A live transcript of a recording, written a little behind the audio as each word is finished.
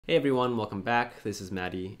Hey everyone, welcome back. This is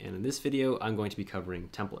Maddie, and in this video, I'm going to be covering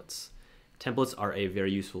templates. Templates are a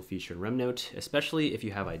very useful feature in RemNote, especially if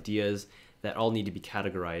you have ideas that all need to be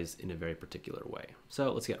categorized in a very particular way.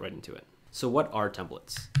 So let's get right into it. So what are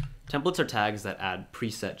templates? Templates are tags that add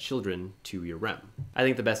preset children to your rem. I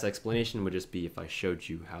think the best explanation would just be if I showed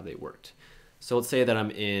you how they worked. So let's say that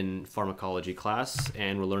I'm in pharmacology class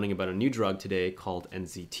and we're learning about a new drug today called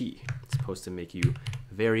NZT. It's supposed to make you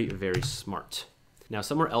very, very smart. Now,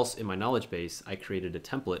 somewhere else in my knowledge base, I created a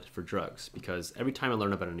template for drugs because every time I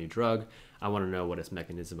learn about a new drug, I want to know what its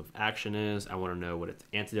mechanism of action is, I want to know what its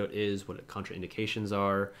antidote is, what its contraindications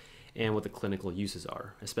are, and what the clinical uses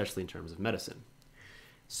are, especially in terms of medicine.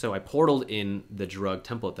 So I portaled in the drug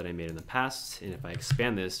template that I made in the past, and if I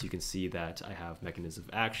expand this, you can see that I have mechanism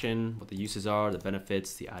of action, what the uses are, the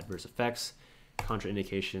benefits, the adverse effects,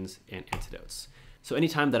 contraindications, and antidotes. So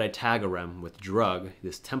anytime that I tag a rem with drug,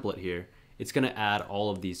 this template here, it's going to add all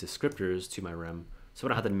of these descriptors to my rem, so I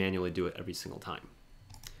don't have to manually do it every single time.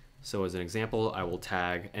 So as an example, I will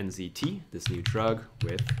tag NZT, this new drug,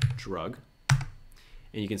 with drug.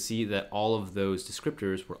 And you can see that all of those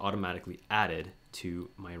descriptors were automatically added to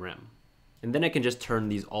my rem. And then I can just turn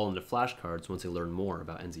these all into flashcards once I learn more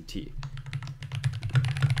about NZT.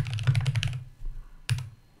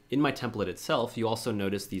 In my template itself, you also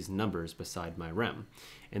notice these numbers beside my rem.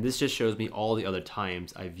 And this just shows me all the other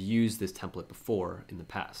times I've used this template before in the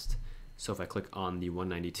past. So if I click on the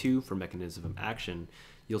 192 for mechanism of action,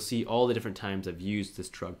 you'll see all the different times I've used this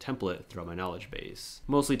drug template throughout my knowledge base,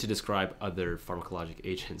 mostly to describe other pharmacologic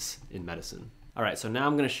agents in medicine. All right, so now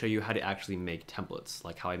I'm going to show you how to actually make templates,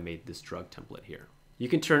 like how I made this drug template here. You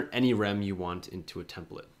can turn any rem you want into a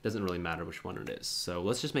template. Doesn't really matter which one it is. So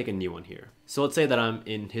let's just make a new one here. So let's say that I'm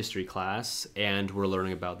in history class and we're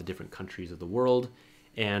learning about the different countries of the world,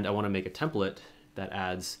 and I want to make a template that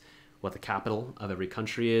adds what the capital of every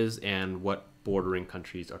country is and what bordering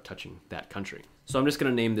countries are touching that country. So I'm just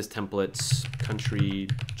going to name this template country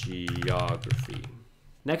geography.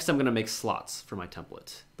 Next, I'm going to make slots for my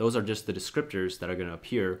template. Those are just the descriptors that are going to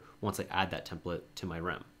appear once I add that template to my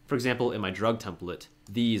rem. For example, in my drug template,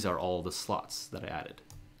 these are all the slots that I added.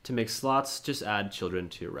 To make slots, just add children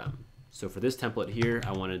to your rem. So for this template here,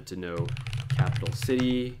 I wanted to know capital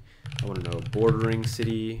city, I want to know bordering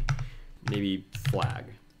city, maybe flag.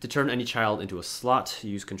 To turn any child into a slot,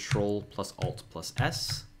 use Control plus Alt plus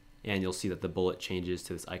S, and you'll see that the bullet changes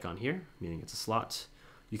to this icon here, meaning it's a slot.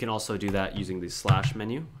 You can also do that using the slash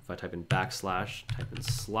menu. If I type in backslash, type in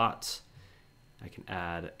slot, I can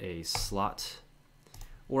add a slot.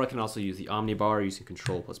 Or I can also use the omnibar using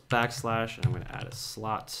Control plus backslash, and I'm going to add a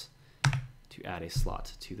slot to add a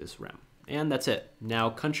slot to this rem. And that's it. Now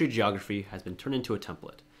country geography has been turned into a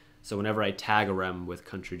template. So whenever I tag a rem with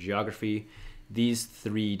country geography, these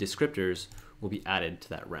three descriptors will be added to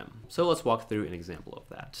that rem. So let's walk through an example of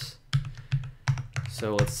that.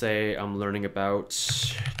 So let's say I'm learning about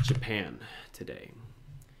Japan today.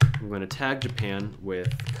 I'm going to tag Japan with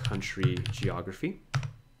country geography.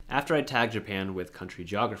 After I tag Japan with country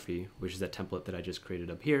geography, which is that template that I just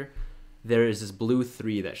created up here, there is this blue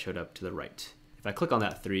 3 that showed up to the right. If I click on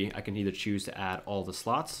that 3, I can either choose to add all the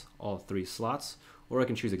slots, all 3 slots, or I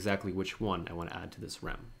can choose exactly which one I want to add to this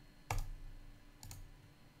rem.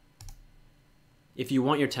 If you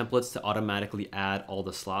want your templates to automatically add all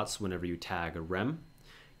the slots whenever you tag a rem,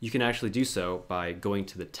 you can actually do so by going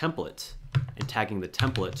to the template and tagging the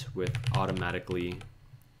template with automatically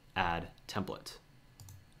add template.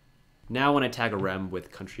 Now when I tag a rem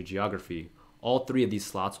with country geography, all 3 of these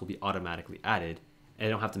slots will be automatically added, and I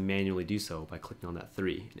don't have to manually do so by clicking on that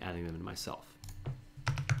 3 and adding them in myself.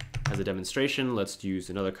 As a demonstration, let's use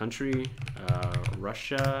another country,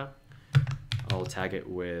 Russia. I'll tag it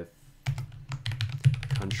with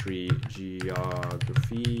country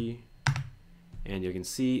geography, and you can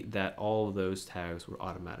see that all of those tags were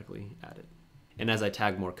automatically added. And as I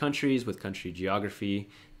tag more countries with country geography,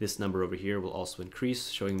 this number over here will also increase,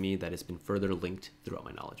 showing me that it's been further linked throughout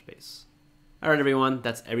my knowledge base. All right, everyone,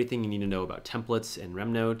 that's everything you need to know about templates in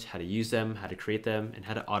RemNote, how to use them, how to create them, and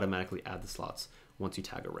how to automatically add the slots once you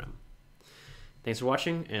tag a rem. Thanks for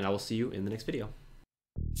watching, and I will see you in the next video.